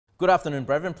Good afternoon,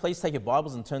 brethren. Please take your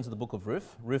Bibles and turn to the book of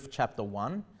Ruth, Ruth chapter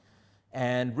 1.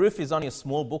 And Ruth is only a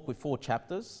small book with 4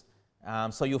 chapters.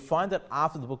 So you'll find it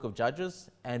after the book of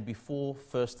Judges and before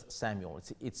 1 Samuel.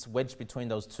 It's wedged between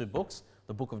those two books,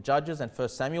 the book of Judges and 1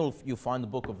 Samuel. You'll find the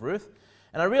book of Ruth.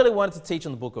 And I really wanted to teach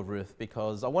on the book of Ruth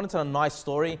because I wanted to tell a nice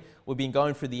story. We've been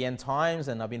going through the end times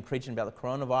and I've been preaching about the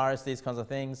coronavirus, these kinds of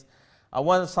things. I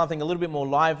wanted something a little bit more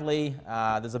lively.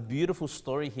 There's a beautiful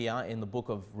story here in the book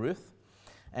of Ruth.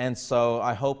 And so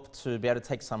I hope to be able to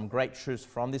take some great truths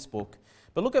from this book.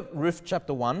 But look at Ruth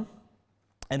chapter 1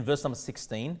 and verse number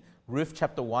 16. Ruth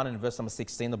chapter 1 and verse number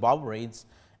 16, the Bible reads,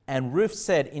 "And Ruth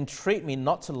said, Entreat me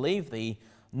not to leave thee,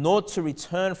 nor to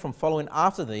return from following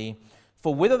after thee.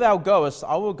 For whither thou goest,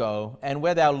 I will go, and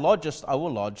where thou lodgest, I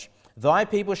will lodge. Thy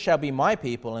people shall be my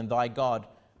people, and thy God,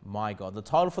 my God." The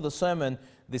title for the sermon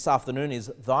this afternoon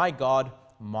is Thy God,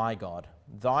 My God.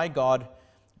 Thy God,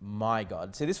 my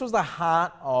God. See, this was the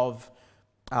heart of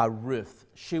Ruth.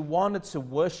 She wanted to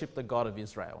worship the God of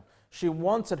Israel. She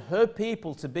wanted her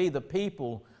people to be the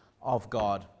people of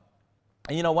God.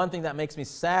 And you know, one thing that makes me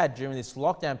sad during this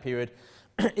lockdown period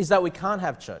is that we can't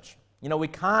have church. You know, we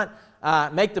can't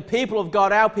make the people of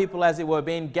God our people, as it were,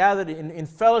 being gathered in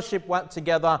fellowship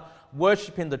together,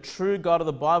 worshiping the true God of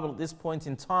the Bible at this point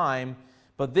in time.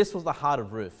 But this was the heart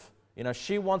of Ruth. You know,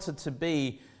 she wanted to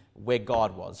be where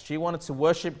God was. She wanted to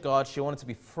worship God. She wanted to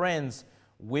be friends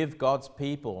with God's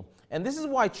people. And this is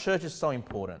why church is so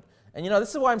important. And you know, this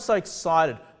is why I'm so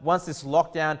excited. Once this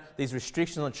lockdown, these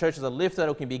restrictions on churches are lifted,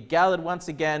 we can be gathered once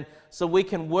again so we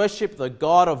can worship the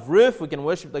God of Ruth, we can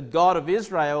worship the God of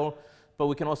Israel, but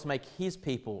we can also make His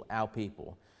people our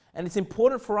people. And it's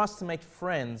important for us to make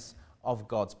friends of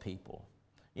God's people.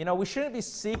 You know, we shouldn't be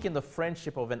seeking the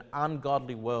friendship of an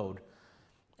ungodly world.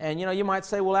 And you know, you might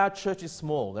say, well, our church is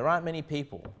small. There aren't many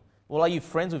people. Well, are you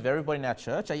friends with everybody in our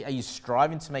church? Are you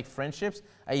striving to make friendships?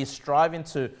 Are you striving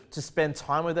to spend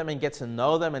time with them and get to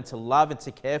know them and to love and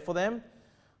to care for them?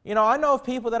 You know, I know of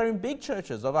people that are in big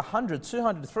churches of 100,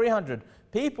 200, 300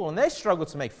 people, and they struggle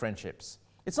to make friendships.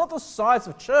 It's not the size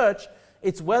of church,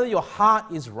 it's whether your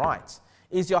heart is right.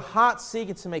 Is your heart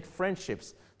seeking to make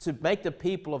friendships, to make the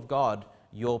people of God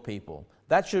your people?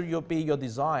 That should be your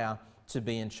desire to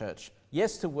be in church.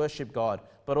 Yes, to worship God,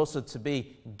 but also to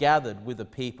be gathered with the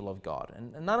people of God.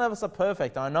 And none of us are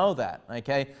perfect, I know that,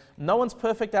 okay? No one's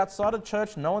perfect outside of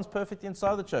church, no one's perfect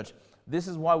inside the church. This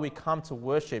is why we come to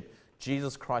worship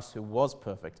Jesus Christ, who was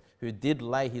perfect, who did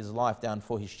lay His life down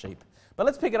for His sheep. But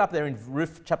let's pick it up there in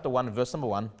Ruth chapter 1 and verse number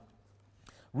 1.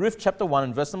 Ruth chapter 1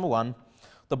 and verse number 1.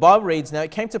 The Bible reads, "Now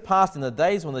it came to pass in the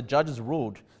days when the judges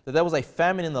ruled, that there was a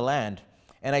famine in the land.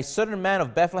 And a certain man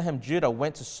of Bethlehem, Judah,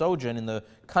 went to sojourn in the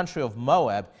country of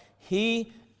Moab,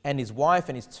 he and his wife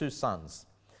and his 2 sons."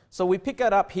 So we pick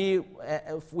that up here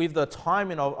with the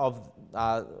timing of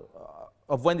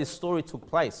when this story took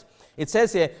place. It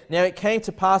says here, "Now it came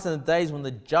to pass in the days when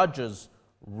the judges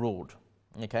ruled."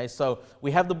 Okay, so we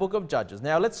have the book of Judges.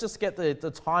 Now let's just get the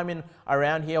timing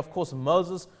around here. Of course,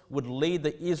 Moses would lead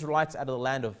the Israelites out of the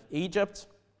land of Egypt.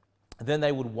 Then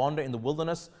they would wander in the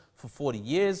wilderness for 40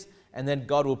 years. And then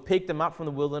God will pick them up from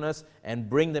the wilderness and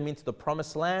bring them into the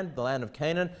promised land, the land of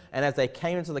Canaan. And as they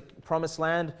came into the promised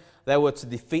land, they were to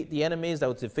defeat the enemies. They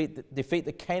were to defeat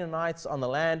the Canaanites on the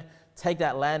land, take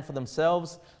that land for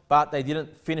themselves. But they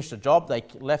didn't finish the job. They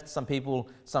left some people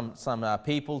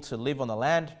to live on the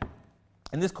land.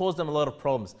 And this caused them a lot of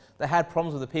problems. They had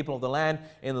problems with the people of the land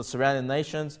in the surrounding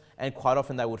nations. And quite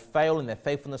often they would fail in their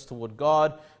faithfulness toward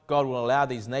God. God will allow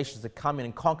these nations to come in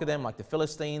and conquer them like the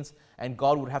Philistines, and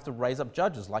God would have to raise up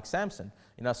judges like Samson.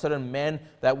 You know, certain men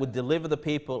that would deliver the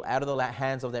people out of the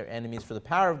hands of their enemies through the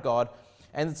power of God.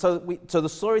 And so the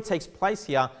story takes place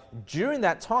here during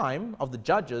that time of the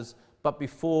judges, but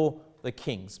before the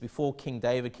kings, before King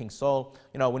David, King Saul.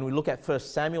 You know, when we look at 1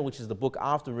 Samuel, which is the book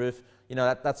after Ruth, you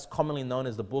know, that's commonly known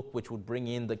as the book which would bring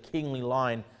in the kingly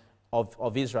line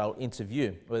of Israel into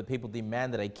view, where the people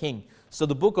demanded a king. So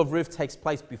the book of Ruth takes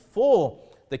place before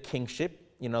the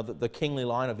kingship, you know, the kingly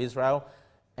line of Israel,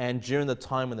 and during the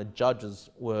time when the judges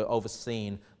were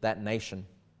overseeing that nation.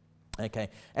 Okay,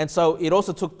 and so it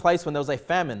also took place when there was a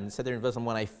famine. It said there in verse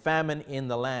 1, a famine in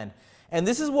the land. And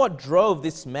this is what drove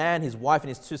this man, his wife, and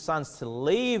his 2 sons to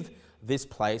leave this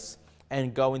place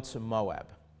and go into Moab.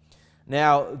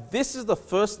 Now, this is the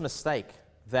first mistake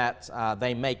that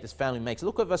this family makes.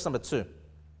 Look at verse number 2.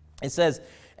 It says,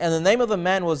 "And the name of the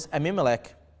man was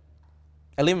Elimelech,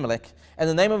 and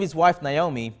the name of his wife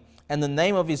Naomi, and the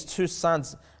name of his 2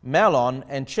 sons Mahlon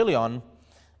and Chilion,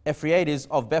 Ephraimites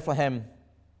of Bethlehem,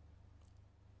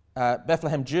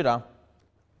 Judah.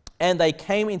 And they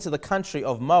came into the country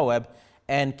of Moab,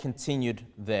 and continued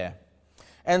there.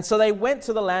 And so they went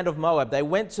to the land of Moab. They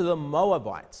went to the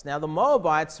Moabites. Now the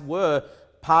Moabites were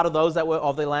part of those that were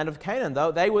of the land of Canaan,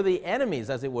 though they were the enemies,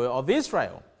 as it were, of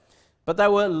Israel. But they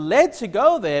were led to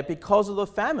go there because of the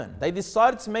famine. They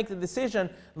decided to make the decision,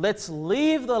 let's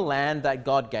leave the land that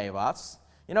God gave us.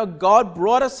 You know, God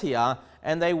brought us here,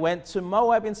 and they went to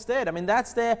Moab instead. I mean,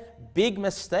 that's their big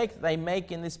mistake that they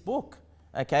make in this book.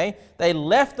 Okay? They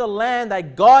left the land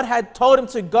that God had told him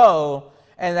to go,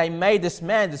 and they made this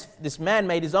man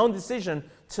made his own decision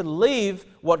to leave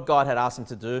what God had asked him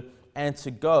to do and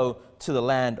to go to the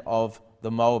land of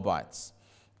the Moabites.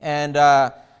 And,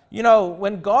 you know,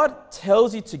 when God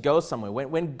tells you to go somewhere,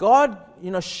 when God,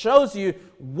 you know, shows you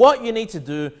what you need to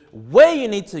do, where you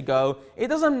need to go, it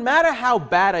doesn't matter how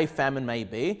bad a famine may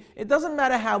be. It doesn't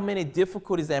matter how many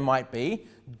difficulties there might be.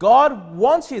 God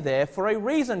wants you there for a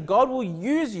reason. God will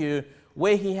use you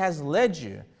where he has led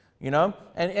you. You know,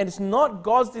 and it's not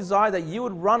God's desire that you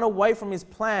would run away from his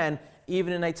plan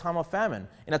even in a time of famine,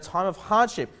 in a time of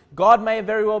hardship. God may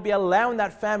very well be allowing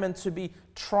that famine to be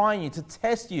trying you, to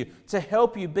test you, to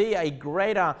help you be a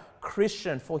greater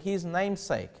Christian for his name's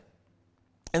sake.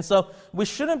 And so we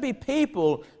shouldn't be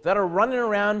people that are running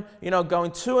around, you know,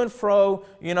 going to and fro.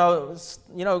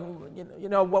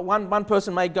 One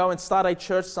person may go and start a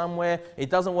church somewhere. It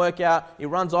doesn't work out. He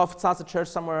runs off, starts a church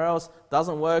somewhere else.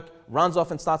 Doesn't work. Runs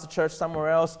off and starts a church somewhere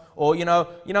else. Or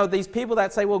these people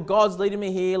that say, well, God's leading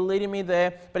me here, leading me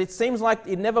there, but it seems like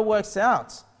it never works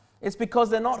out. It's because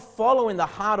they're not following the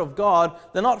heart of God.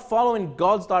 They're not following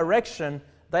God's direction.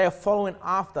 They are following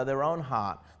after their own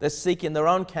heart. They're seeking their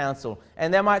own counsel.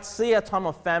 And they might see a time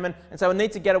of famine and say, we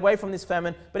need to get away from this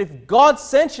famine. But if God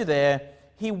sent you there,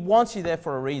 he wants you there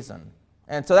for a reason.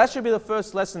 And so that should be the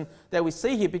first lesson that we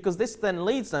see here, because this then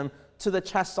leads them to the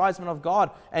chastisement of God.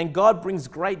 And God brings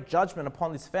great judgment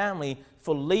upon this family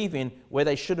for leaving where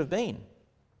they should have been.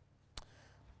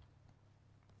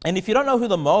 And if you don't know who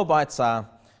the Moabites are,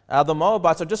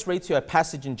 I'll just read to you a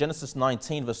passage in Genesis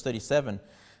 19, verse 37.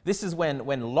 This is when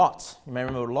Lot, you may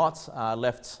remember Lot,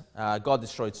 left, God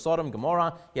destroyed Sodom,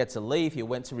 Gomorrah. He had to leave. He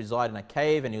went to reside in a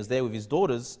cave, and he was there with his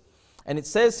daughters. And it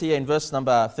says here in verse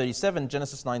number 37,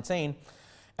 Genesis 19,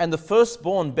 and the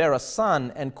firstborn bare a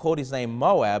son, and called his name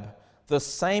Moab. The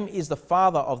same is the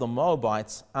father of the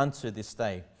Moabites unto this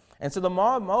day. And so the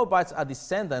Moabites are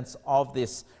descendants of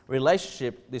this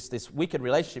relationship, this wicked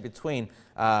relationship between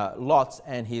Lot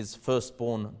and his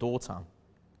firstborn daughter.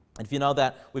 And if you know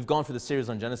that, we've gone through the series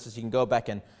on Genesis. You can go back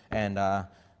and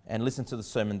listen to the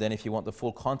sermon then if you want the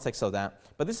full context of that.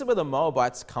 But this is where the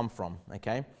Moabites come from,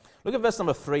 okay? Look at verse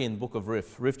number 3 in the book of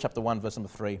Ruth. Ruth chapter 1, verse number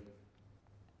 3.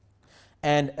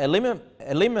 And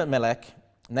Elimelech,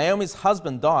 Naomi's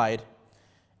husband, died,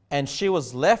 and she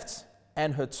was left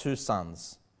and her 2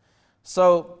 sons.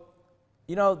 So,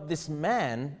 you know, this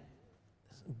man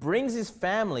brings his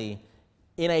family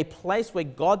in a place where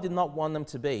God did not want them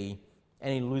to be,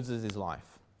 and he loses his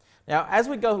life. Now, as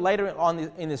we go later on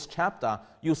in this chapter,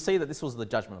 you'll see that this was the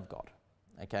judgment of God.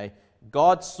 Okay?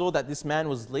 God saw that this man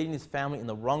was leading his family in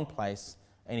the wrong place,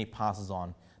 and he passes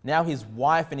on. Now his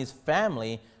wife and his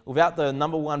family, without the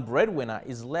number one breadwinner,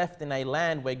 is left in a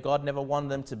land where God never wanted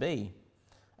them to be.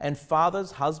 And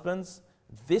fathers, husbands,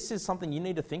 this is something you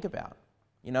need to think about.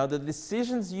 You know, the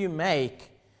decisions you make,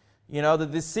 you know, the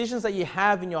decisions that you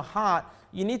have in your heart,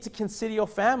 you need to consider your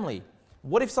family.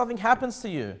 What if something happens to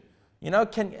you? You know,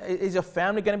 is your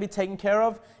family going to be taken care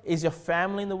of? Is your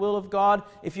family in the will of God?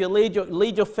 If you lead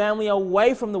your family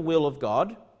away from the will of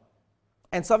God,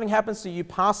 and something happens to you,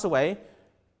 pass away,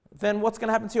 then what's going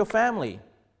to happen to your family?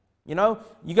 You know,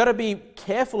 you got to be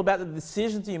careful about the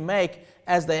decisions you make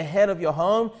as the head of your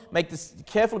home.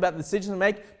 Careful about the decisions you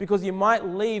make, because you might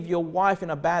leave your wife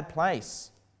in a bad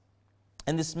place.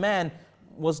 And this man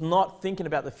was not thinking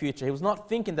about the future. He was not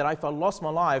thinking that if I lost my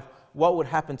life, what would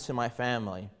happen to my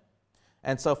family?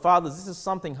 And so, fathers, this is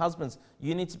something, husbands,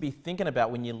 you need to be thinking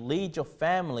about when you lead your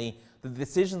family. The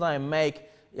decisions I make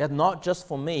are not just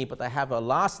for me, but they have a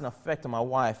lasting effect on my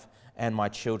wife and my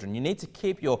children. You need to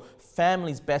keep your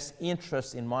family's best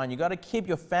interests in mind. You've got to keep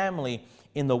your family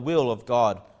in the will of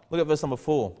God. Look at verse number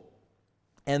 4.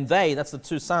 And they, that's the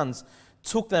 2 sons,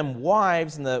 took them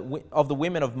wives of the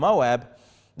women of Moab.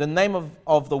 The name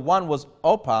of the one was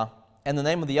Orpah, and the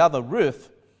name of the other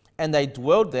Ruth, and they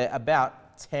dwelled there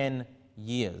about 10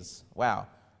 years. Wow.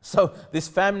 So this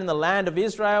famine in the land of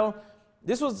Israel,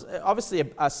 this was obviously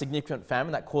a significant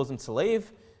famine that caused them to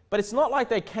leave, but it's not like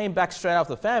they came back straight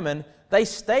after the famine. They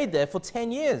stayed there for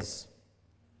 10 years.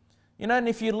 You know, and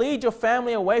if you lead your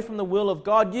family away from the will of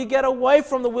God, you get away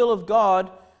from the will of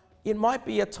God, it might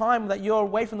be a time that you're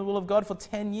away from the will of God for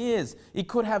 10 years. It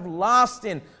could have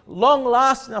long-lasting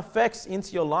effects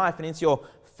into your life and into your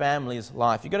family's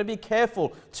life. You've got to be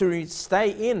careful to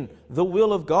stay in the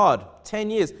will of God. 10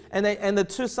 years. And the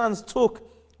two sons took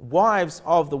wives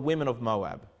of the women of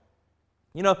Moab.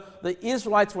 You know, the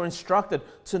Israelites were instructed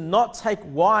to not take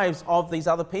wives of these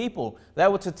other people. They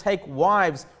were to take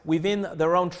wives within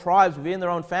their own tribes, within their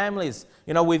own families,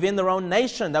 you know, within their own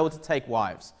nation. They were to take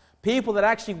wives. People that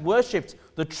actually worshipped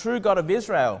the true God of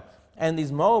Israel. And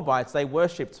these Moabites, they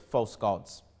worshipped false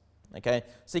gods. Okay,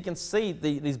 so you can see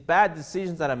these bad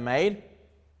decisions that are made.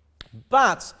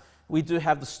 But we do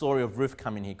have the story of Ruth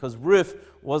coming here, because Ruth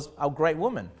was a great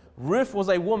woman. Ruth was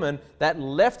a woman that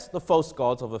left the false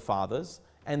gods of her fathers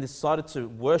and decided to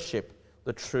worship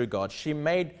the true God. She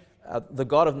made the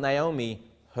God of Naomi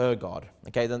her God.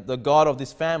 Okay, the God of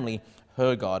this family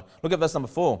her God. Look at verse number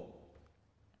 5.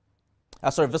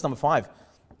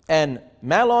 And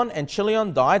Mahlon and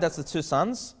Chilion died, that's the two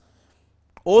sons.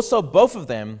 Also both of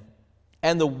them,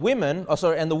 and the woman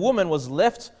was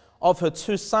left of her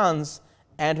two sons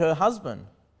and her husband.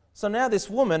 So now this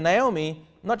woman, Naomi,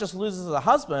 not just loses her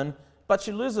husband, but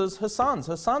she loses her sons.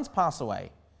 Her sons pass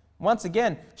away. Once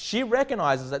again, she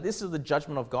recognizes that this is the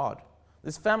judgment of God.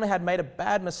 This family had made a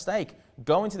bad mistake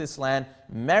going to this land,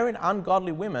 marrying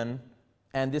ungodly women,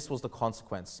 and this was the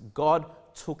consequence. God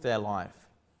took their life.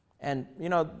 And, you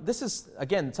know, this is,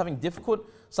 again, something difficult.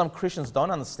 Some Christians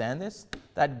don't understand this,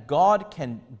 that God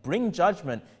can bring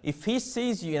judgment. If He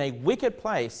sees you in a wicked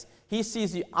place, He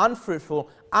sees you unfruitful,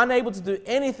 unable to do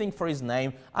anything for His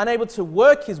name, unable to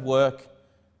work His work,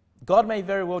 God may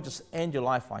very well just end your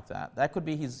life like that. That could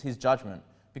be His judgment,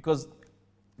 because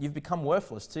you've become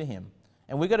worthless to Him.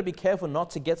 And we've got to be careful not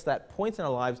to get to that point in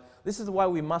our lives. This is why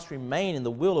we must remain in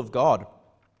the will of God.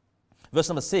 Verse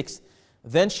number 6,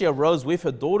 Then she arose with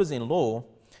her daughters-in-law,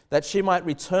 that she might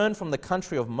return from the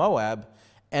country of Moab.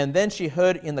 And then she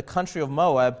heard in the country of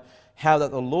Moab how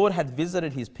that the Lord had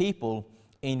visited His people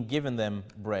in giving them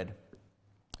bread.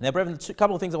 Now, brethren, a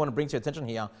couple of things I want to bring to your attention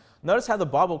here. Notice how the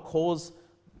Bible calls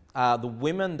the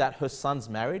women that her sons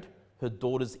married her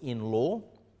daughters-in-law.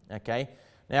 Okay?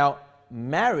 Now,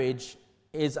 marriage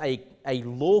is a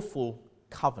lawful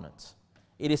covenant.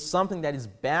 It is something that is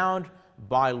bound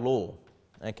by law.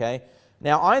 Okay?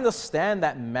 Now, I understand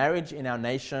that marriage in our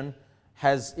nation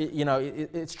has,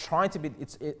 it's trying to be,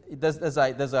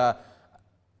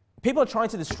 people are trying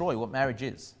to destroy what marriage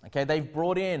is. Okay? They've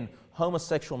brought in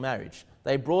homosexual marriage.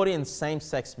 They brought in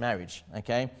same-sex marriage.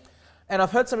 Okay? And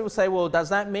I've heard some people say, well, does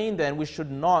that mean then we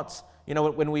should not,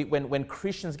 when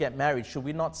Christians get married, should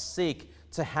we not seek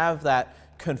to have that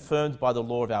confirmed by the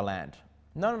law of our land?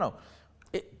 No.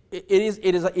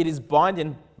 It is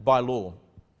binding by law.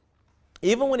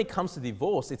 Even when it comes to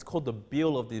divorce, it's called the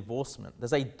bill of divorcement.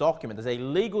 There's a document, there's a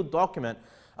legal document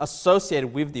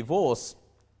associated with divorce.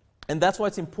 And that's why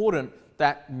it's important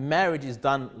that marriage is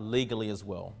done legally as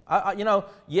well.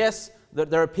 Yes,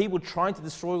 there are people trying to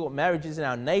destroy what marriage is in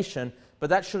our nation, but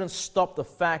that shouldn't stop the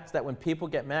fact that when people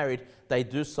get married, they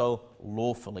do so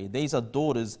lawfully. These are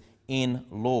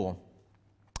daughters-in-law.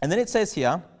 And then it says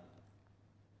here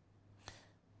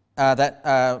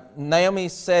that Naomi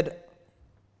said,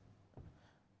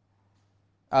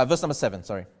 verse number 7,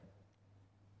 sorry.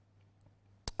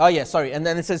 And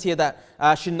then it says here that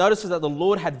she notices that the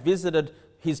Lord had visited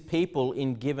His people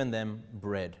in giving them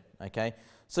bread. Okay?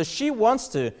 So she wants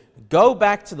to go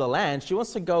back to the land. She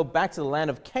wants to go back to the land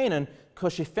of Canaan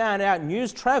because she found out,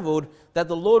 news traveled, that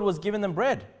the Lord was giving them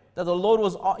bread, that the Lord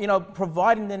was,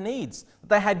 providing their needs, that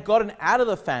they had gotten out of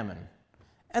the famine.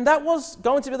 And that was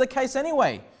going to be the case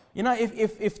anyway.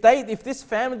 If this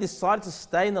family decided to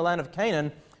stay in the land of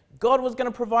Canaan, God was going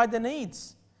to provide their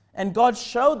needs. And God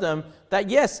showed them that,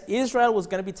 yes, Israel was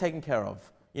going to be taken care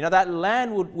of. That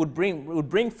land would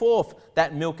bring forth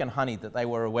that milk and honey that they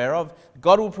were aware of.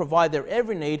 God will provide their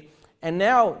every need. And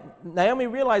now Naomi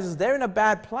realizes they're in a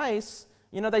bad place.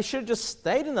 They should have just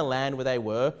stayed in the land where they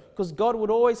were, because God would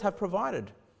always have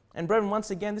provided. And brethren, once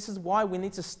again, this is why we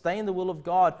need to stay in the will of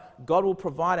God. God will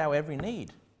provide our every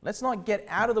need. Let's not get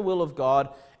out of the will of God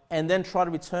and then try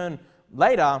to return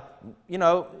later.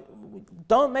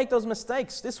 Don't make those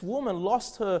mistakes. This woman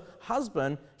lost her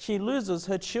husband. She loses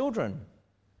her children.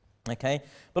 Okay?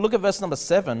 But look at verse number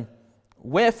 7.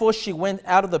 Wherefore she went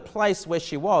out of the place where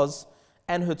she was,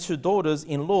 and her two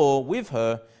daughters-in-law with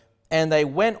her, and they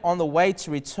went on the way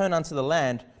to return unto the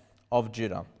land of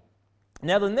Judah.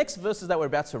 Now, the next verses that we're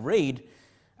about to read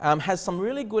has some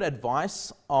really good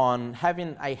advice on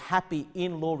having a happy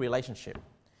in-law relationship.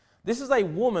 This is a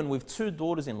woman with two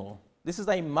daughters-in-law. This is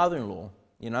a mother-in-law,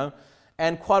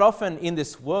 And quite often in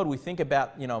this world, we think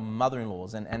about,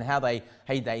 mother-in-laws and how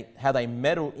they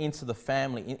meddle into the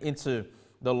family, into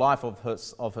the life of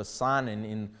her son and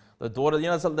in the daughter.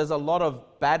 There's a lot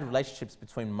of bad relationships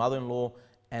between mother-in-law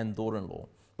and daughter-in-law.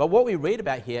 But what we read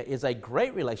about here is a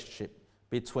great relationship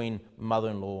between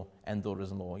mother-in-law and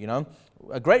daughters-in-law.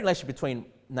 A great relationship between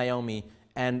Naomi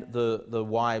and the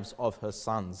wives of her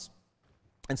sons.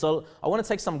 And so I want to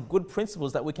take some good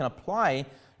principles that we can apply.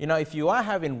 If you are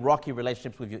having rocky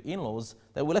relationships with your in-laws,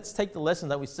 let's take the lesson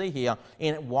that we see here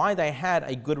in why they had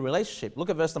a good relationship.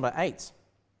 Look at verse number 8.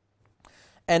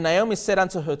 And Naomi said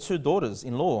unto her 2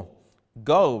 daughters-in-law,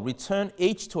 Go, return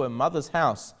each to her mother's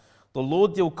house. The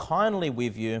Lord deal kindly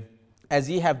with you, as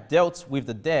ye have dealt with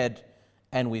the dead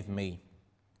and with me.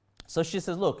 So she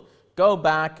says, look, go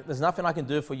back. There's nothing I can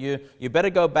do for you. You better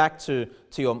go back to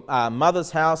your mother's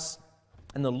house,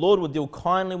 and the Lord will deal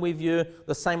kindly with you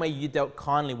the same way you dealt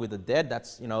kindly with the dead.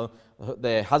 That's,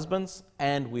 their husbands,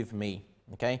 and with me.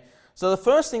 Okay? So the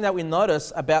first thing that we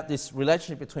notice about this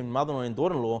relationship between mother-in-law and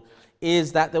daughter-in-law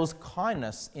is that there was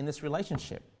kindness in this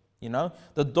relationship.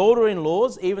 The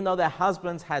daughter-in-laws, even though their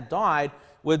husbands had died,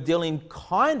 were dealing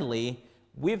kindly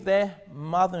with their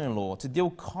mother-in-law, to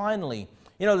deal kindly.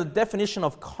 The definition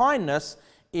of kindness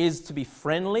is to be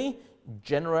friendly,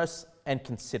 generous, and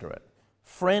considerate.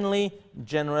 Friendly,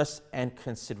 generous, and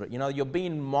considerate. You're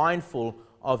being mindful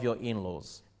of your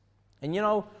in-laws. And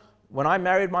when I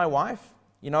married my wife,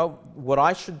 what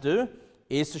I should do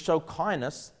is to show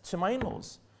kindness to my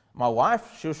in-laws. My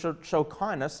wife, she should show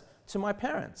kindness to my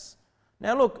parents.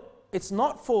 Now look, it's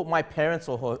not for my parents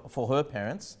or for her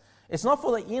parents. It's not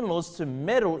for the in-laws to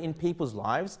meddle in people's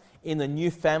lives in the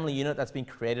new family unit that's been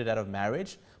created out of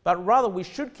marriage, but rather we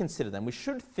should consider them. We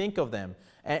should think of them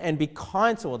and be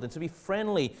kind toward them, to be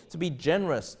friendly, to be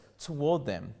generous toward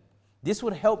them. This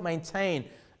would help maintain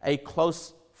a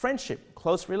close friendship,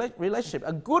 close relationship,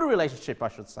 a good relationship, I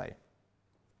should say.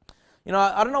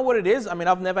 I don't know what it is. I mean,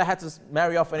 I've never had to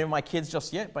marry off any of my kids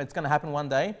just yet, but it's going to happen one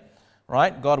day,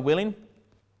 right? God willing.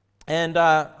 And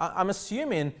I'm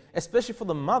assuming, especially for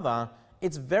the mother,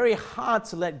 it's very hard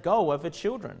to let go of her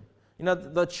children.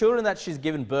 The children that she's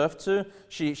given birth to,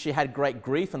 she had great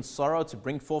grief and sorrow to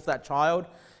bring forth that child.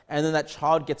 And then that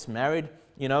child gets married,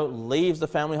 leaves the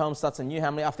family home, starts a new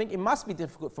family. I think it must be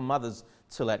difficult for mothers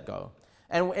to let go.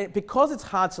 And because it's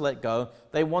hard to let go,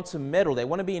 they want to meddle. They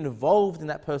want to be involved in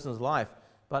that person's life.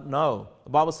 But no, the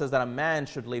Bible says that a man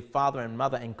should leave father and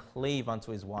mother and cleave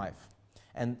unto his wife.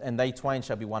 And they twain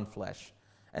shall be one flesh.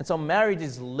 And so marriage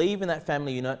is leaving that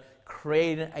family unit,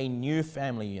 creating a new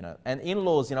family unit. And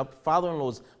in-laws,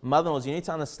 father-in-laws, mother-in-laws, you need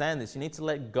to understand this. You need to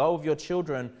let go of your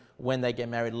children when they get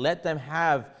married. Let them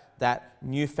have that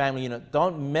new family unit.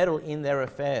 Don't meddle in their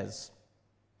affairs.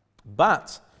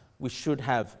 But we should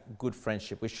have good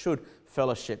friendship. We should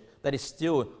fellowship. That is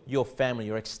still your family,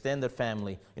 your extended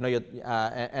family.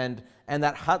 And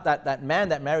that man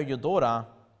that married your daughter,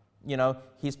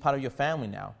 he's part of your family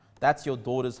now. That's your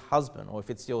daughter's husband. Or if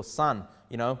it's your son,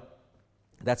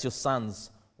 that's your son's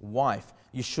wife.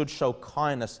 You should show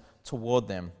kindness toward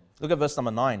them. Look at verse number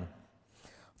 9.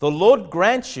 The Lord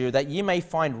grant you that ye may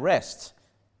find rest,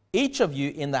 each of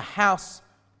you in the house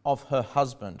of her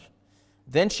husband.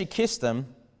 Then she kissed them,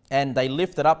 and they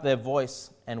lifted up their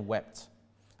voice and wept.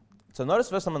 So notice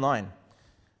verse number 9.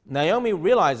 Naomi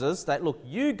realizes that, look,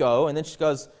 you go, and then she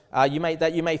goes,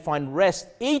 that you may find rest,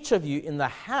 each of you in the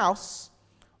house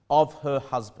of her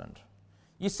husband.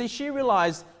 You see, she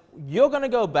realized you're going to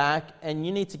go back and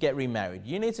you need to get remarried.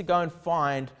 You need to go and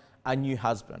find a new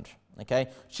husband. Okay?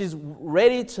 She's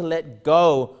ready to let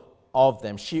go of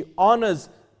them. She honors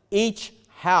each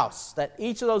house, that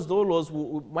each of those daughter-in-laws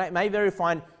may very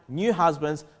find new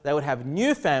husbands, they would have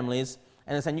new families,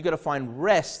 and they're saying you've got to find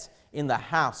rest in the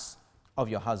house of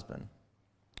your husband.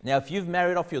 Now, if you've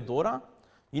married off your daughter,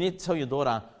 you need to tell your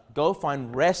daughter, go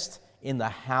find rest in the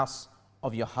house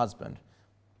of your husband.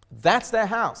 That's their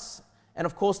house. And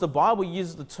of course, the Bible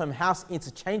uses the term house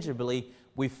interchangeably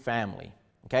with family.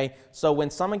 Okay? So when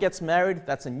someone gets married,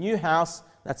 that's a new house,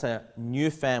 that's a new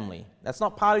family. That's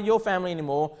not part of your family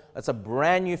anymore. That's a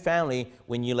brand new family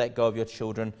when you let go of your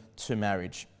children to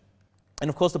marriage. And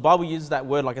of course, the Bible uses that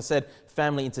word, like I said,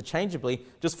 family interchangeably.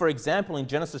 Just for example, in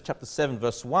Genesis chapter 7,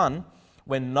 verse 1,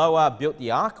 when Noah built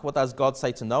the ark, what does God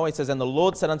say to Noah? He says, And the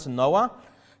Lord said unto Noah,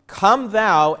 Come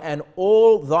thou and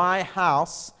all thy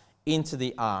house into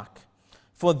the ark.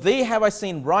 For thee have I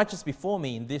seen righteous before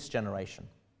me in this generation.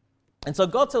 And so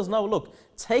God tells Noah, look,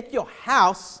 take your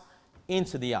house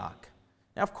into the ark.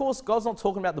 Now, of course, God's not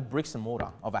talking about the bricks and mortar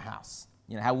of a house.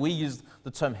 How we use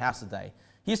the term house today.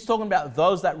 He's talking about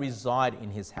those that reside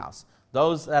in his house,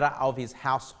 those that are of his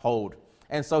household.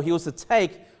 And so he was to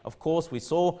take, of course, we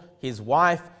saw his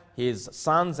wife, his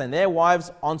sons, and their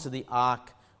wives onto the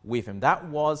ark with him. That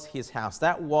was his house.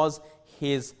 That was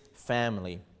his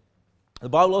family. The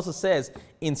Bible also says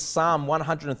in Psalm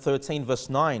 113, verse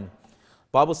 9, the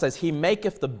Bible says, he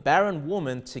maketh the barren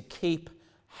woman to keep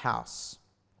house.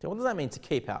 So what does that mean, to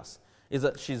keep house? Is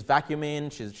it she's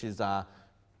vacuuming, she's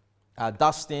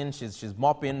dusting, she's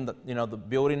mopping, the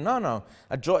building? No.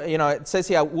 It says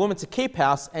here, a woman to keep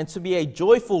house and to be a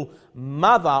joyful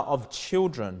mother of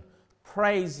children.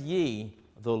 Praise ye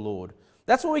the Lord.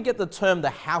 That's where we get the term the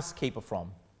housekeeper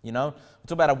from. We talk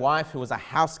about a wife who was a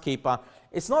housekeeper.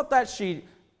 It's not that she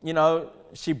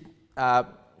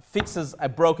fixes a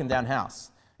broken down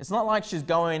house. It's not like she's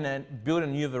going and building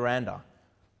a new veranda,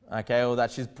 okay, or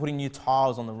that she's putting new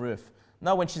tiles on the roof.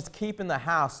 No, when she's keeping the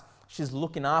house, she's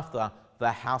looking after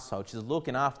the household. She's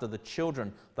looking after the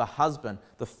children, the husband,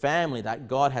 the family that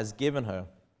God has given her.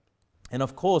 And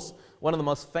of course, one of the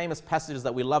most famous passages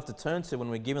that we love to turn to when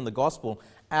we're given the gospel,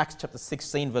 Acts chapter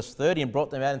 16, verse 30, and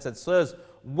brought them out and said, Sirs,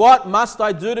 what must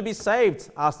I do to be saved?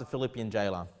 Asked the Philippian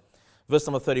jailer. Verse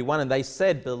number 31, and they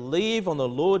said, believe on the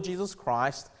Lord Jesus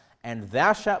Christ, and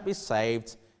thou shalt be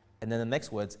saved. And then the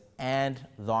next words, and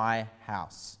thy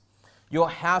house. Your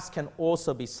house can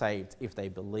also be saved if they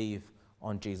believe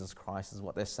on Jesus Christ, is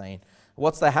what they're saying.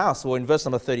 What's the house? Well, in verse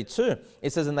number 32,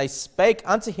 it says, and they spake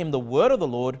unto him the word of the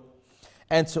Lord,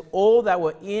 and to all that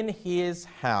were in his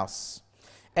house.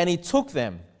 And he took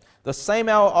them the same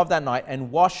hour of that night,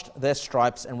 and washed their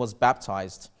stripes, and was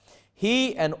baptized,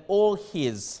 he and all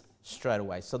his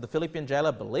straightway. So the Philippian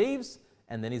jailer believes,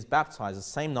 and then he's baptized the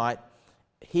same night.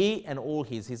 He and all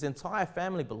his entire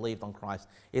family believed on Christ.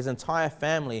 His entire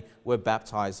family were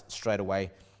baptized straight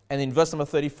away. And in verse number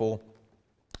 34,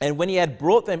 and when he had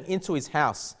brought them into his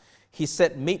house, he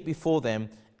set meat before them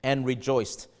and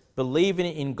rejoiced, believing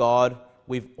in God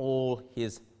with all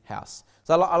his house.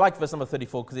 So I like verse number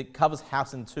 34 because it covers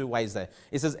house in two ways there.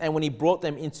 It says, and when he brought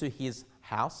them into his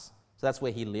house, so that's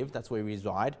where he lived, that's where he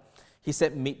resided, he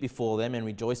set meat before them and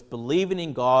rejoiced, believing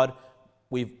in God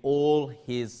with all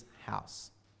his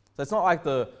house. So it's not like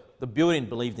the building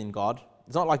believed in God.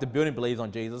 It's not like the building believes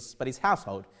on Jesus, but his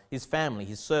household, his family,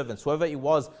 his servants, whoever it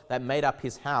was that made up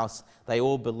his house, they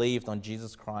all believed on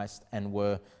Jesus Christ and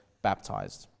were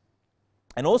baptized.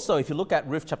 And also, if you look at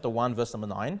Ruth chapter 1, verse number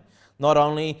 9, not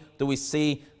only do we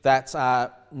see that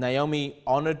Naomi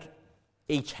honored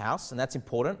each house, and that's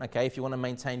important, okay? If you want to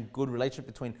maintain good relationship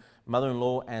between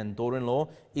mother-in-law and daughter-in-law,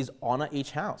 is honor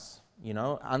each house.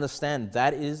 Understand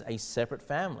that is a separate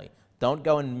family. Don't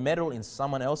go and meddle in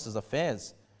someone else's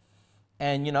affairs.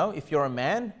 And, if you're a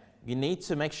man, you need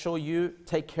to make sure you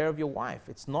take care of your wife.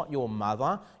 It's not your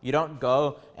mother. You don't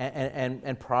go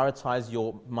and prioritize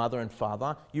your mother and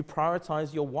father. You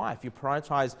prioritize your wife. You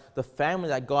prioritize the family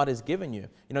that God has given you.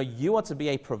 You are to be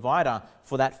a provider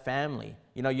for that family.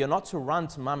 You're not to run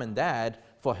to mum and dad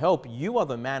for help. You are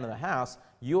the man of the house.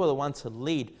 You are the one to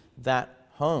lead that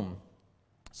home.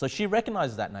 So she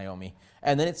recognizes that, Naomi.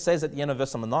 And then it says at the end of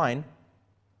verse number 9,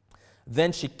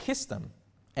 then she kissed them,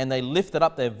 and they lifted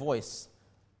up their voice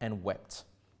and wept.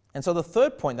 And so the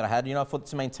third point that I had,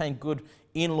 to maintain good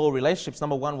in-law relationships,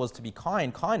 number 1 was to be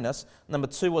kindness. Number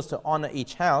 2 was to honor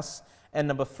each house. And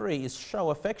number 3 is show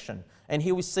affection. And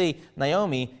here we see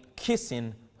Naomi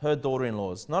kissing her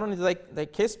daughter-in-laws. Not only did they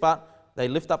kiss, but they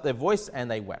lift up their voice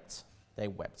and they wept. They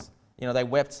wept. They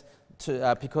wept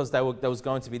because there was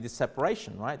going to be this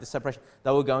separation, right? The separation.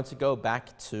 They were going to go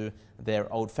back to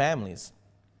their old families.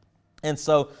 And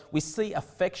so we see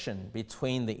affection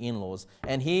between the in-laws.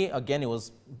 And here, again, it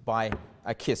was by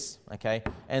a kiss, okay?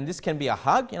 And this can be a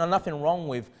hug. Nothing wrong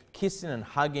with kissing and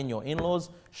hugging your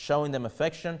in-laws, showing them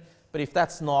affection. But if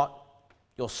that's not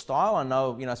your style, I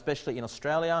know, especially in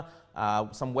Australia,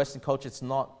 some Western culture, it's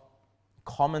not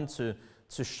common to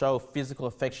show physical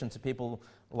affection to people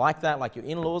like that, like your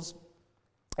in-laws.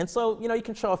 And so, you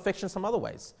can show affection some other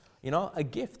ways. A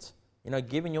gift.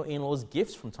 Giving your in-laws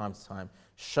gifts from time to time,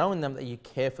 showing them that you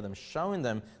care for them, showing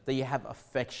them that you have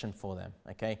affection for them,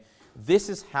 okay? This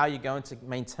is how you're going to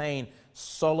maintain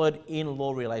solid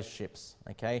in-law relationships,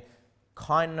 okay?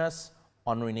 Kindness,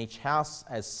 honoring each house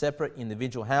as separate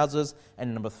individual houses,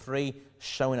 and number 3,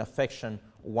 showing affection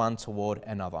one toward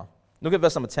another. Look at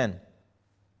verse number 10.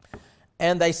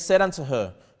 And they said unto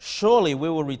her, surely we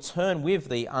will return with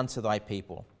thee unto thy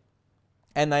people.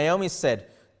 And Naomi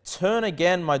said, turn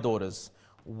again, my daughters.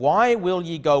 Why will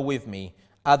ye go with me?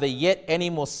 Are there yet any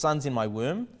more sons in my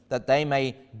womb, that they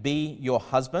may be your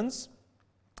husbands?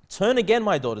 Turn again,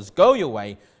 my daughters, go your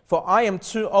way, for I am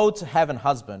too old to have an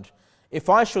husband. If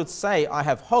I should say, I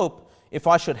have hope, if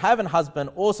I should have an husband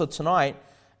also tonight,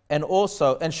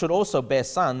 and should also bear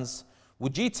sons,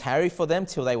 would ye tarry for them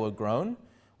till they were grown?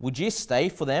 Would ye stay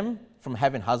for them from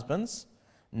having husbands?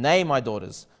 Nay, my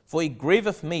daughters, for it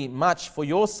grieveth me much for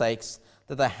your sakes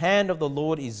that the hand of the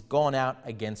Lord is gone out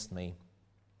against me.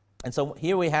 And so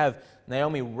here we have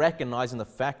Naomi recognizing the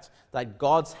fact that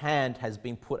God's hand has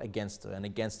been put against her and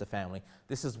against the family.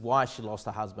 This is why she lost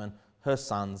her husband, her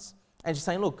sons. And she's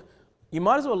saying, look, you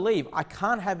might as well leave. I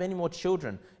can't have any more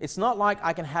children. It's not like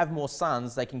I can have more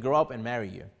sons. They can grow up and marry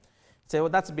you. You say, well,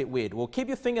 that's a bit weird. Well, keep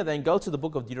your finger then, go to the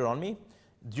book of Deuteronomy,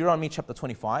 Deuteronomy chapter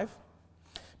 25.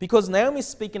 Because Naomi's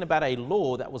speaking about a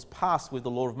law that was passed with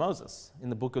the law of Moses in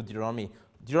the book of Deuteronomy.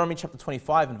 Deuteronomy chapter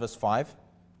 25 and verse 5.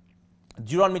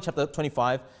 Deuteronomy chapter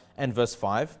 25 and verse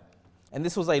 5. And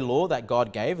this was a law that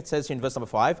God gave. It says here in verse number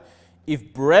 5,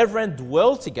 if brethren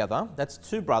dwell together, that's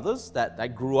two brothers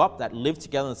that grew up, that lived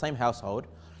together in the same household,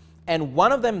 and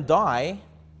one of them die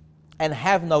and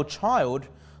have no child,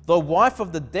 the wife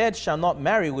of the dead shall not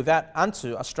marry without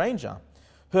unto a stranger.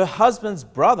 Her husband's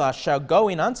brother shall go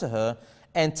in unto her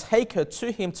and take her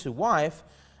to him to wife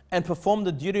and perform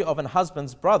the duty of an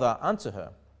husband's brother unto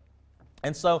her.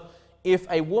 And so if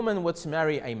a woman were to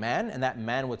marry a man and that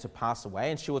man were to pass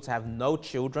away and she were to have no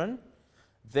children,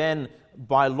 then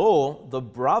by law, the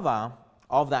brother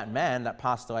of that man that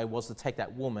passed away was to take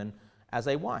that woman as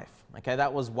a wife. Okay,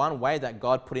 that was one way that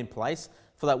God put in place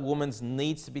for that woman's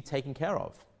needs to be taken care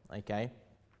of. Okay,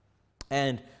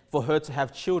 and for her to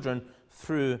have children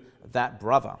through that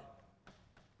brother.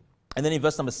 And then in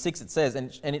verse number 6 it says,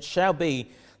 and it shall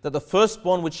be that the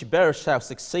firstborn which she beareth shall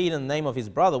succeed in the name of his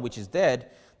brother which is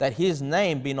dead, that his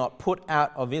name be not put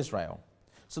out of Israel.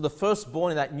 So the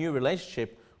firstborn in that new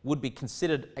relationship would be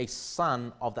considered a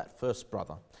son of that first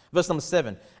brother. Verse number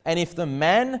 7, and if the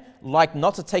man like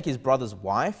not to take his brother's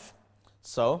wife,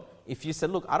 so if you said,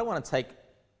 look, I don't want to take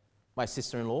my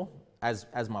sister-in-law as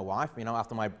my wife,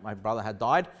 after my brother had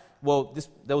died, well,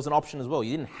 there was an option as well.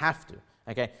 You didn't have to,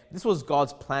 okay? This was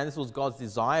God's plan. This was God's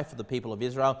desire for the people of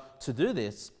Israel to do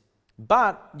this,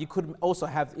 but you could also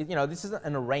have, this isn't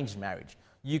an arranged marriage.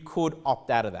 You could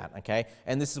opt out of that, okay?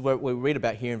 And this is what we read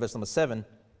about here in verse number 7.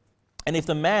 And if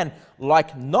the man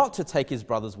like not to take his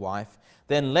brother's wife,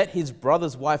 then let his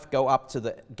brother's wife go up to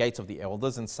the gates of the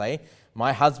elders and say,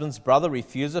 my husband's brother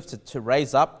refuseth to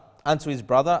raise up unto his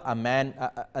brother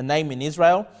a name in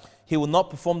Israel. He will not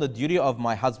perform the duty of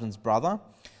my husband's brother.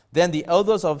 Then the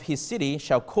elders of his city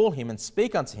shall call him and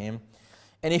speak unto him.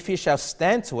 And if he shall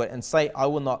stand to it and say, I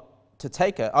like not to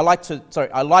take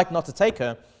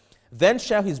her, then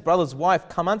shall his brother's wife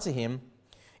come unto him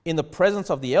in the presence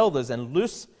of the elders and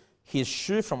loose his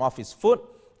shoe from off his foot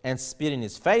and spit in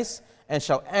his face, and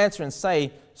shall answer and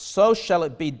say, so shall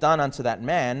it be done unto that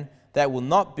man that will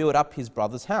not build up his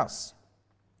brother's house.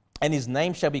 And his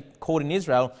name shall be called in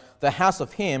Israel, the house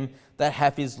of him that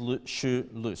hath his shoe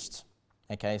loosed.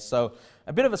 Okay, so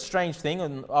a bit of a strange thing,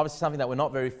 and obviously something that we're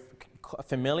not very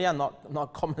familiar,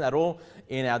 not common at all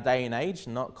in our day and age,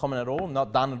 not common at all,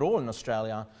 not done at all in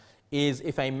Australia, is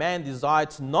if a man desired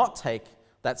to not take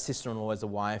that sister-in-law as a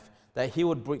wife, that he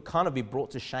would kind of be brought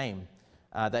to shame,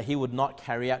 that he would not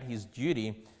carry out his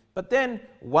duty. But then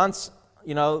once,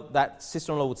 that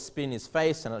sister-in-law would spit in his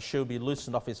face and she would be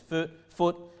loosened off his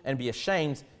foot and be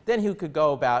ashamed, then he could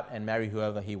go about and marry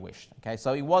whoever he wished. Okay,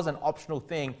 so it was an optional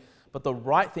thing, but the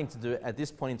right thing to do at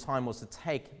this point in time was to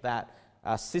take that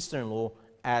sister-in-law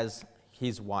as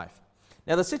his wife.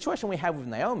 Now, the situation we have with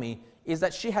Naomi is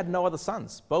that she had no other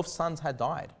sons. Both sons had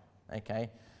died, okay?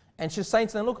 And she's saying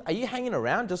to them, look, are you hanging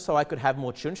around just so I could have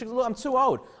more children? She goes, look, I'm too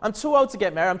old. I'm too old to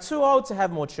get married. I'm too old to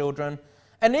have more children.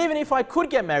 And even if I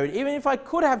could get married, even if I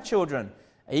could have children,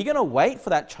 are you going to wait for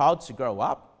that child to grow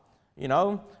up?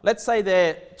 Let's say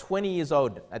they're 20 years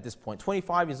old at this point,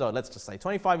 25 years old, let's just say,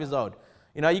 25 years old.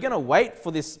 You're going to wait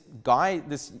for this guy,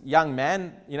 this young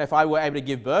man, if I were able to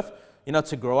give birth,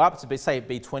 to grow up, to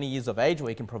be 20 years of age where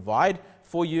he can provide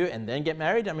for you and then get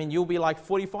married. I mean, you'll be like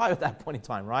 45 at that point in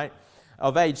time, right?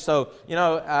 Of age. So,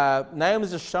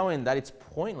 Naomi's just showing that it's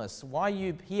pointless. Why are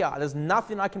you here? There's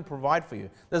nothing I can provide for you.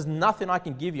 There's nothing I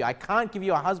can give you. I can't give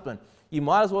you a husband. You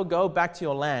might as well go back to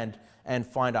your land and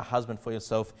find a husband for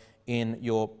yourself in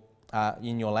your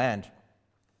land.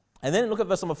 And then look at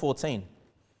verse number 14.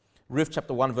 Ruth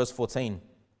chapter 1, verse 14.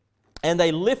 And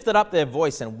they lifted up their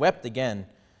voice and wept again.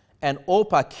 And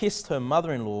Orpah kissed her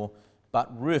mother-in-law, but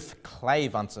Ruth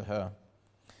clave unto her.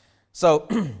 So,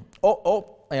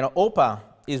 Orpah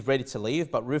is ready to leave,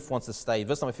 but Ruth wants to stay.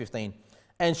 Verse number 15.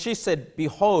 And she said,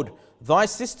 behold, thy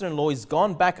sister-in-law is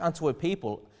gone back unto her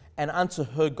people and unto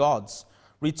her gods.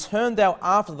 Return thou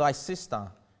after thy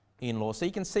sister-in-law. So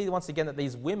you can see once again that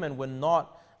these women were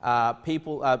not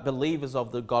believers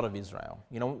of the God of Israel.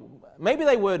 Maybe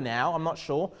they were now, I'm not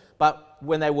sure, but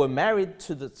when they were married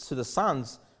to the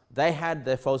sons, they had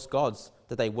their false gods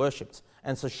that they worshipped.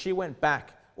 And so she went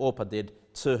back, Orpah did,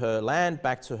 to her land,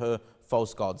 back to her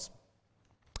false gods.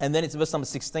 And then it's verse number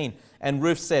 16. And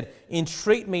Ruth said,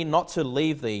 "Entreat me not to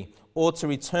leave thee, or to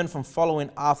return from following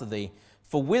after thee.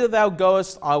 For whither thou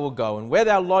goest, I will go, and where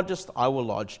thou lodgest, I will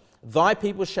lodge. Thy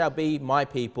people shall be my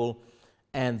people,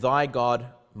 and thy God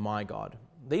my God."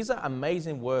 These are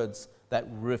amazing words that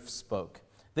Ruth spoke.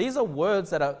 These are words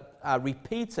that are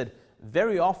repeated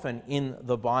very often in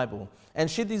the Bible.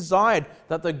 And she desired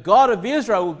that the God of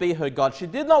Israel would be her God. She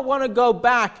did not want to go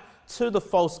back to the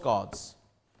false gods.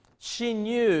 She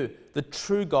knew the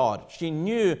true God. She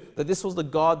knew that this was the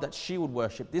God that she would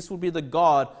worship. This would be the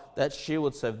God that she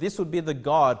would serve. This would be the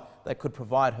God that could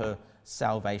provide her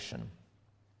salvation.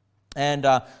 And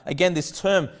again, this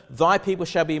term, "thy people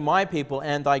shall be my people,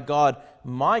 and thy God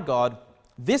my God,"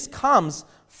 this comes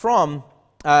from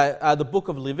the book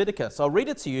of Leviticus. I'll read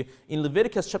it to you in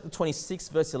Leviticus chapter 26,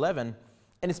 verse 11.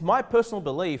 And it's my personal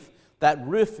belief that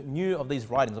Ruth knew of these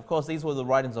writings. Of course, these were the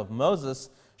writings of Moses.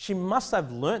 She must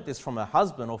have learnt this from her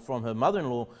husband or from her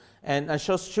mother-in-law, and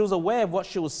she was aware of what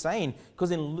she was saying, because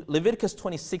in Leviticus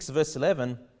 26, verse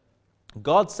 11,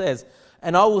 God says,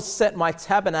 "And I will set my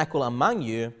tabernacle among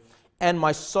you, and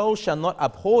my soul shall not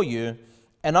abhor you,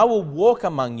 and I will walk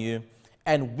among you,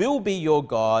 and will be your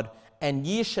God, and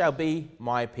ye shall be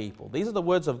my people." These are the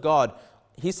words of God.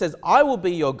 He says, "I will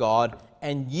be your God,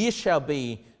 and ye shall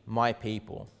be my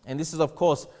people." And this is, of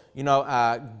course,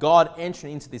 God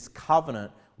entering into this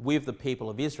covenant with the people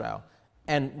of Israel.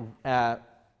 And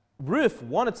Ruth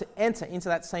wanted to enter into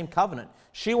that same covenant.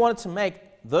 She wanted to make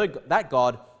that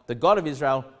God, the God of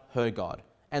Israel, her God,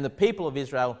 and the people of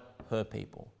Israel, her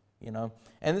people.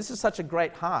 And this is such a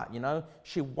great heart.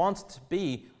 She wanted to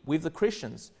be with the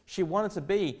Christians. She wanted to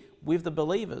be with the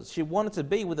believers. She wanted to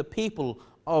be with the people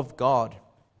of God.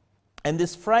 And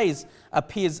this phrase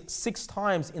appears 6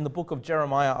 times in the book of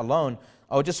Jeremiah alone.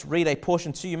 I'll just read a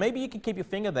portion to you. Maybe you can keep your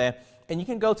finger there, and you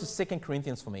can go to 2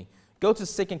 Corinthians for me. Go to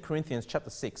 2 Corinthians chapter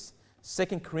 6.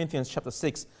 2 Corinthians chapter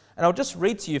 6. And I'll just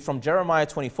read to you from Jeremiah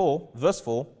 24, verse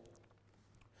 4.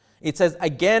 It says,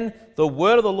 "Again, the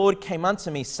word of the Lord came unto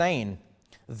me, saying,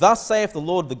 Thus saith the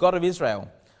Lord, the God of Israel,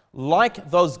 like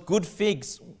those good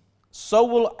figs, so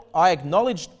will I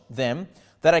acknowledge them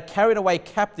that are carried away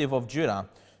captive of Judah,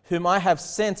 whom I have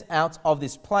sent out of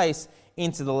this place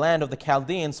into the land of the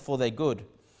Chaldeans for their good.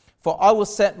 For I will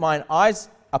set mine eyes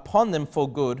upon them for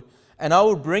good, and I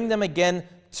will bring them again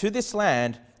to this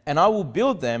land, and I will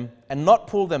build them and not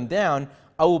pull them down.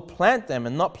 I will plant them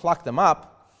and not pluck them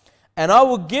up. And I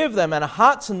will give them a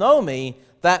heart to know me,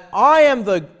 that I am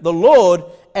the Lord,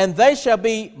 and they shall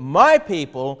be my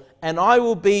people, and I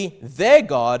will be their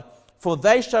God, for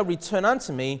they shall return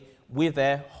unto me with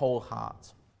their whole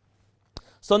heart."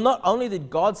 So not only did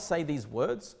God say these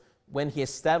words when he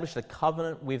established a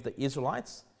covenant with the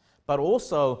Israelites, but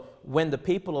also when the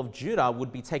people of Judah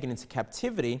would be taken into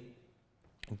captivity,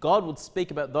 God would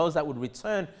speak about those that would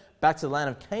return back to the land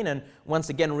of Canaan, once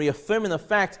again reaffirming the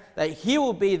fact that he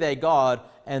will be their God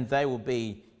and they will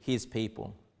be his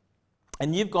people.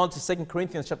 And you've gone to 2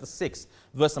 Corinthians chapter 6,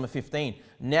 verse number 15,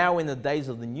 now in the days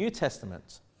of the New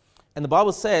Testament. And the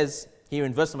Bible says here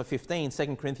in verse number 15,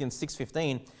 2 Corinthians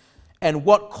 6:15, "And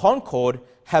what concord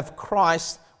hath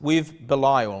Christ with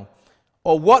Belial?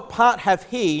 Or what part hath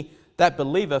he that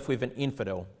believeth with an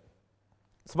infidel?"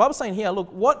 So the Bible's saying here,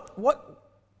 look,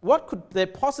 what could there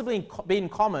possibly be in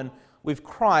common with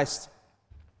Christ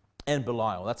and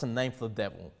Belial? That's a name for the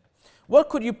devil. What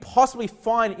could you possibly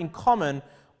find in common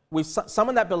with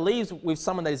someone that believes with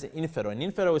someone that is an infidel? An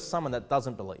infidel is someone that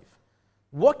doesn't believe.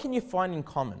 What can you find in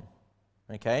common?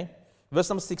 Okay, verse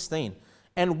number 16.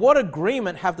 "And what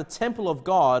agreement have the temple of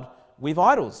God with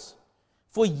idols?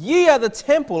 For ye are the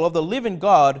temple of the living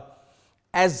God,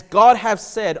 as God hath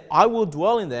said, I will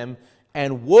dwell in them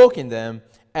and walk in them,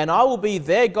 and I will be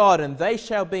their God, and they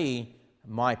shall be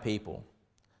my people."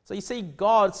 So you see,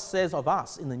 God says of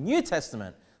us in the New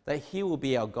Testament that he will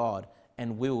be our God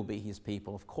and we will be his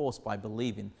people, of course, by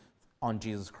believing on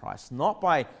Jesus Christ. Not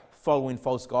by following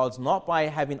false gods, not by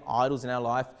having idols in our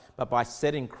life, but by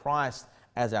setting Christ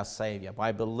as our Savior,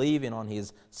 by believing on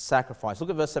his sacrifice. Look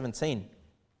at verse 17.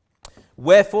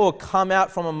 "Wherefore come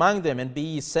out from among them, and be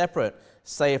ye separate,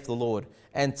 saith the Lord,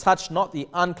 and touch not the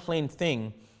unclean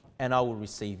thing, and I will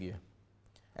receive you."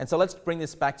 And so let's bring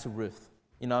this back to Ruth.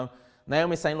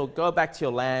 Naomi's saying, look, go back to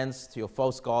your lands, to your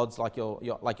false gods, like your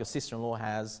sister-in-law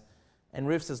has. And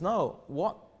Ruth says, no,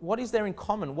 what what is there in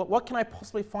common? What can I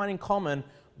possibly find in common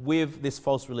with this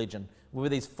false religion,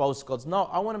 with these false gods? No,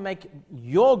 I want to make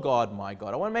your God my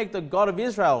God. I want to make the God of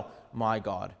Israel my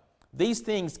God. These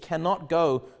things cannot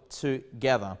go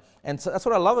together. And so that's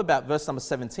what I love about verse number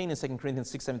 17 in 2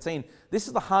 Corinthians 6:17. This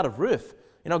is the heart of Ruth.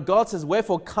 God says,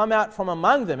 wherefore come out from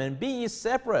among them and be ye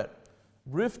separate.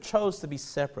 Ruth chose to be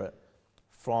separate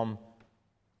from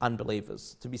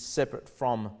unbelievers, to be separate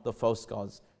from the false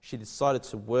gods. She decided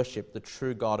to worship the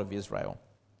true God of Israel.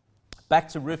 Back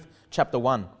to Ruth chapter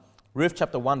 1. Ruth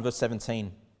chapter 1 verse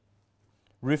 17.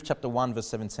 Ruth chapter 1 verse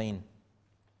 17.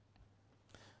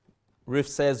 Ruth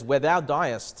says, where thou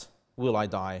diest will I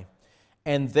die,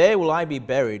 and there will I be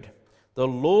buried. The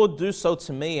Lord do so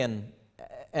to me,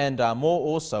 and more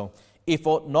also, if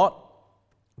ought not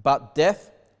but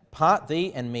death part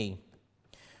thee and me.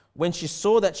 When she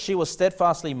saw that she was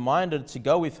steadfastly minded to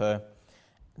go with her,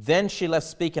 then she left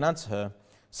speaking unto her.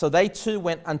 So they two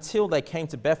went until they came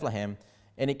to Bethlehem.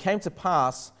 And it came to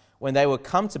pass, when they were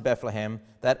come to Bethlehem,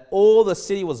 that all the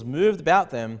city was moved about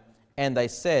them, and they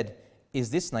said, is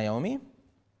this Naomi?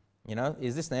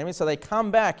 Is this Naomi? So they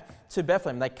come back to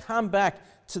Bethlehem. They come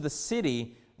back to the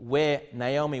city where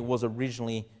Naomi was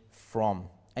originally from.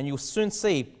 And you'll soon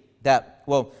see that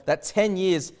 10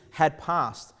 years had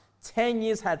passed. 10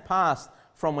 years had passed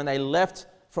from when they left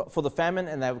for the famine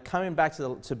and they were coming back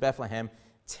to Bethlehem.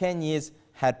 10 years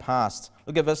had passed.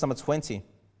 Look at verse number 20.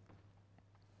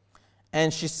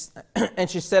 And she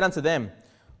said unto them,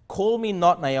 call me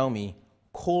not Naomi,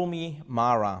 call me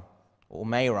Mara, or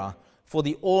Mara, for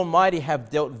the Almighty have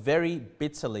dealt very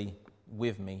bitterly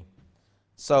with me.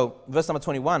 So, verse number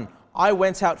 21, I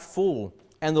went out full,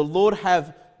 and the Lord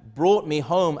have brought me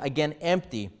home again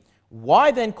empty.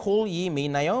 Why then call ye me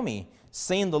Naomi,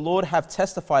 seeing the Lord have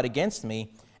testified against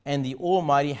me, and the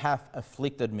Almighty hath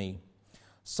afflicted me?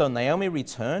 So Naomi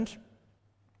returned,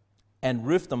 and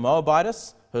Ruth the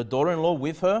Moabitess, her daughter-in-law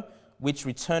with her, which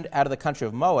returned out of the country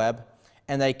of Moab,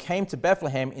 and they came to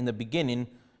Bethlehem in the beginning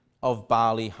of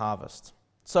barley harvest.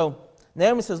 So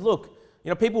Naomi says, look,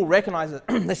 people recognize it.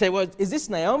 They say, well, is this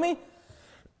Naomi?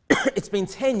 It's been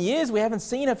 10 years. We haven't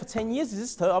seen her for 10 years. Is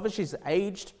this her? Obviously, she's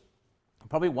aged.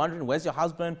 Probably wondering, where's your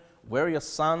husband? Where are your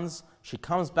sons? She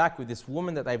comes back with this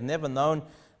woman that they've never known,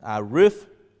 Ruth,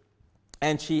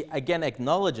 and she again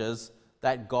acknowledges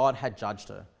that God had judged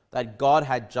her, that God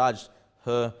had judged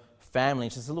her family.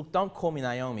 And she says, look, don't call me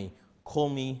Naomi, call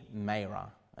me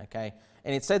Mara, okay?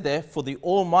 And it said there, for the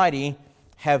Almighty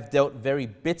have dealt very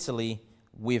bitterly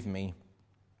with me.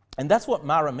 And that's what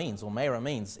Mara means, or Mara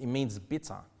means. It means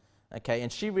bitter, okay?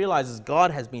 And she realizes God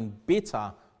has been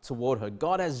bitter toward her.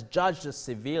 God has judged her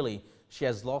severely. She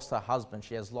has lost her husband.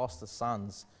 She has lost her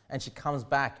sons. And she comes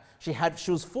back. She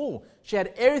was full. She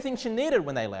had everything she needed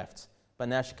when they left. But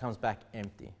now she comes back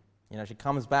empty. She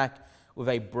comes back with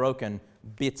a broken,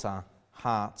 bitter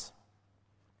heart.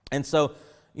 And so,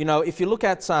 if you look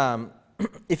at,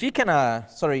 if you can,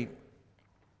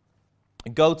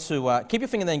 go to, keep your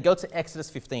finger there and go to Exodus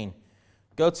 15.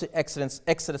 Go to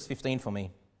Exodus 15 for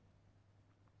me.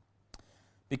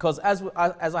 Because as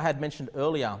I had mentioned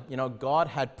earlier, God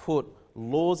had put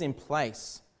laws in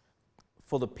place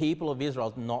for the people of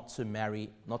Israel not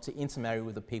to intermarry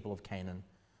with the people of Canaan.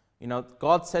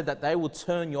 God said that they will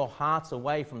turn your hearts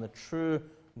away from the true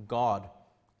God.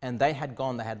 And they had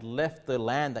left the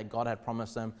land that God had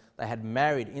promised them. They had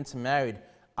intermarried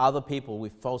other people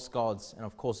with false gods. And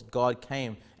of course, God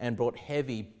came and brought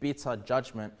heavy, bitter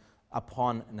judgment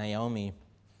upon Naomi.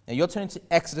 Now you're turning to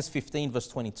Exodus 15, verse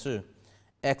 22.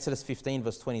 Exodus 15,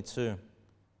 verse 22.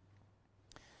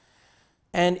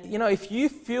 And, if you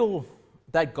feel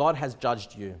that God has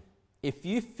judged you, if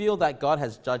you feel that God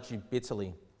has judged you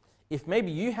bitterly, if maybe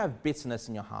you have bitterness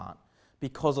in your heart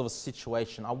because of a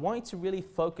situation, I want you to really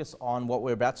focus on what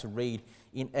we're about to read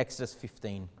in Exodus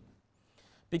 15.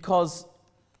 Because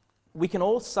we can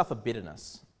all suffer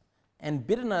bitterness. And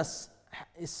bitterness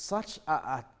is such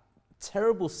a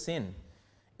terrible sin.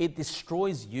 It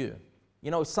destroys you.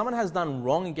 If someone has done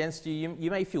wrong against you, you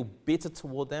may feel bitter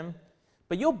toward them,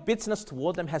 but your bitterness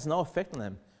toward them has no effect on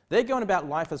them. They're going about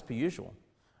life as per usual.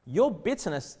 Your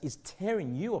bitterness is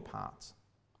tearing you apart,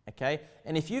 okay?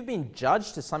 And if you've been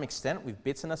judged to some extent with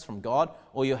bitterness from God,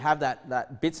 or you have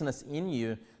that bitterness in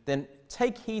you, then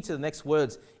take heed to the next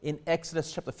words in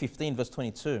Exodus chapter 15, verse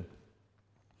 22.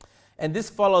 And this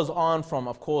follows on from,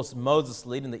 of course, Moses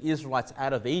leading the Israelites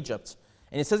out of Egypt.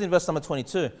 And it says in verse number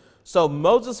 22, so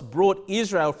Moses brought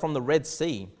Israel from the Red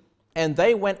Sea, and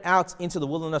they went out into the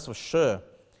wilderness of Shur.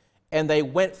 And they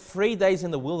went 3 days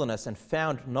in the wilderness and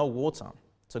found no water.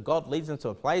 So God leads them to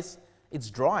a place, it's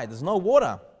dry, there's no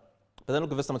water. But then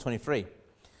look at verse number 23.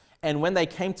 And when they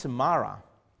came to Marah,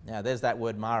 now there's that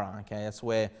word Marah, okay? That's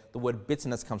where the word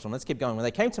bitterness comes from. Let's keep going. When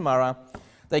they came to Marah,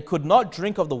 they could not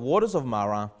drink of the waters of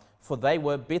Marah, for they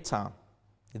were bitter.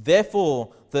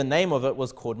 Therefore, the name of it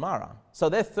was called Marah. So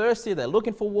they're thirsty, they're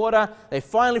looking for water, they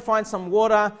finally find some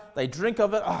water, they drink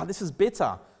of it. Oh, this is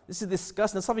bitter. This is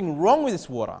disgusting. There's something wrong with this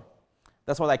water.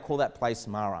 That's why they call that place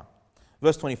Marah.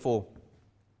 Verse 24.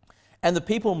 And the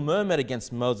people murmured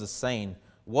against Moses, saying,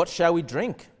 what shall we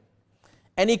drink?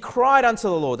 And he cried unto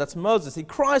the Lord. That's Moses. He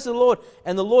cries to the Lord,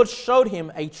 and the Lord showed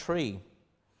him a tree,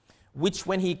 which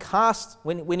when he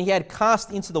had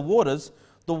cast into the waters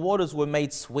were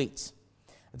made sweet.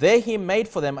 There he made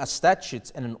for them a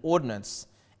statute and an ordinance,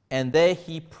 and there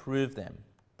he proved them.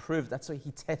 Proved, that's why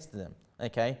he tested them,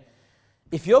 okay?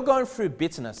 If you're going through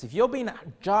bitterness, if you're being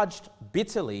judged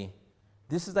bitterly,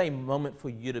 this is a moment for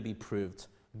you to be proved.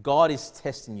 God is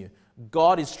testing you.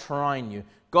 God is trying you.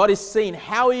 God is seeing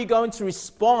how are you going to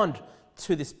respond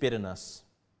to this bitterness.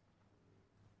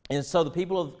 And so the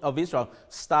people of Israel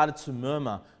started to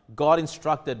murmur. God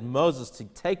instructed Moses to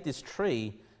take this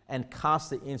tree and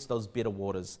cast it into those bitter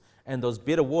waters. And those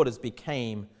bitter waters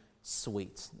became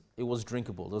sweet. It was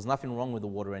drinkable. There was nothing wrong with the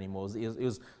water anymore. It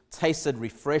was tasted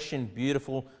refreshing,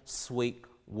 beautiful, sweet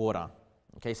water.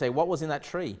 Okay, so what was in that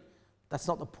tree? That's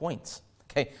not the point.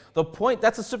 Okay, the point,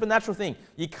 that's a supernatural thing.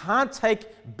 You can't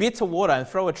take bitter water and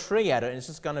throw a tree at it and it's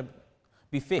just going to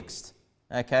be fixed.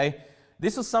 Okay,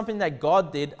 this was something that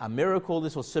God did, a miracle.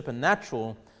 This was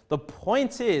supernatural. The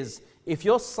point is, if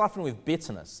you're suffering with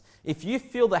bitterness, if you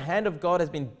feel the hand of God has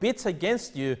been bitter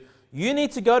against you, you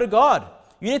need to go to God.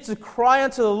 You need to cry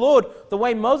unto the Lord the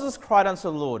way Moses cried unto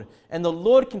the Lord, and the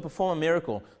Lord can perform a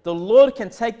miracle. The Lord can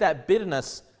take that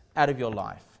bitterness out of your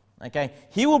life. Okay?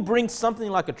 He will bring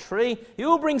something like a tree. He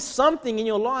will bring something in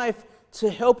your life to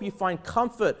help you find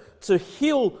comfort, to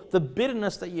heal the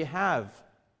bitterness that you have.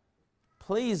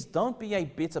 Please don't be a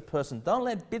bitter person. Don't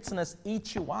let bitterness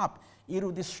eat you up. It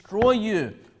will destroy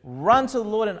you. Run to the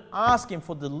Lord and ask Him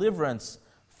for deliverance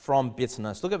from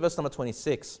bitterness. Look at verse number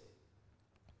 26.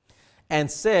 And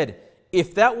said,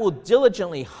 if thou wilt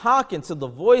diligently hearken to the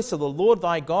voice of the Lord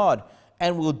thy God,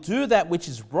 and will do that which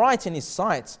is right in His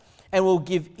sight, and will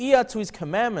give ear to His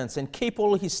commandments, and keep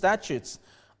all His statutes,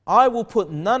 I will put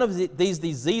none of these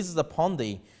diseases upon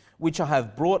thee, which I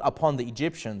have brought upon the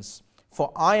Egyptians,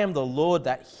 for I am the Lord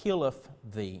that healeth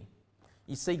thee.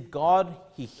 You see, God,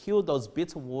 He healed those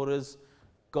bitter waters.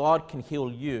 God can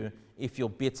heal you if you're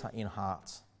bitter in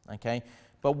heart. Okay?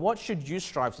 But what should you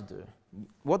strive to do?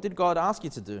 What did God ask you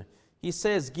to do? He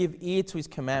says, give ear to His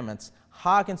commandments,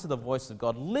 hearken to the voice of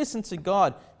God, listen to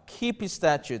God, keep His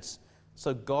statutes,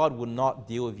 so God will not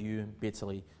deal with you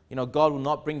bitterly. You know, God will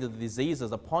not bring the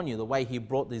diseases upon you the way He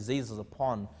brought diseases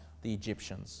upon the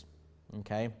Egyptians.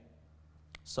 Okay?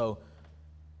 So,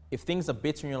 if things are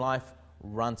bitter in your life,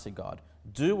 run to God.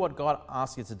 Do what God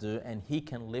asks you to do, and He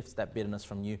can lift that bitterness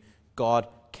from you. God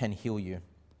can heal you.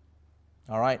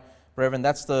 All right, brethren,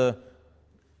 that's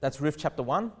Ruth chapter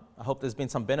 1. I hope there's been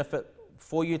some benefit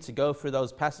for you to go through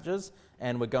those passages.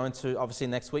 And we're going to, obviously,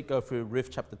 next week go through Ruth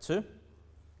chapter 2.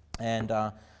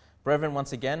 And brethren,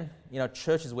 once again, you know,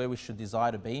 church is where we should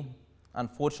desire to be.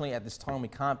 Unfortunately, at this time, we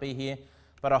can't be here.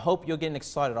 But I hope you're getting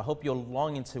excited. I hope you're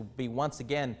longing to be once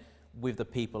again with the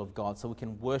people of God so we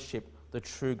can worship the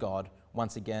true God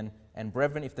once again. And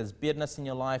brethren, if there's bitterness in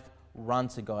your life, run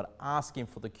to God. Ask Him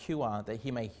for the cure that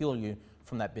He may heal you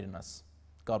from that bitterness.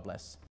 God bless.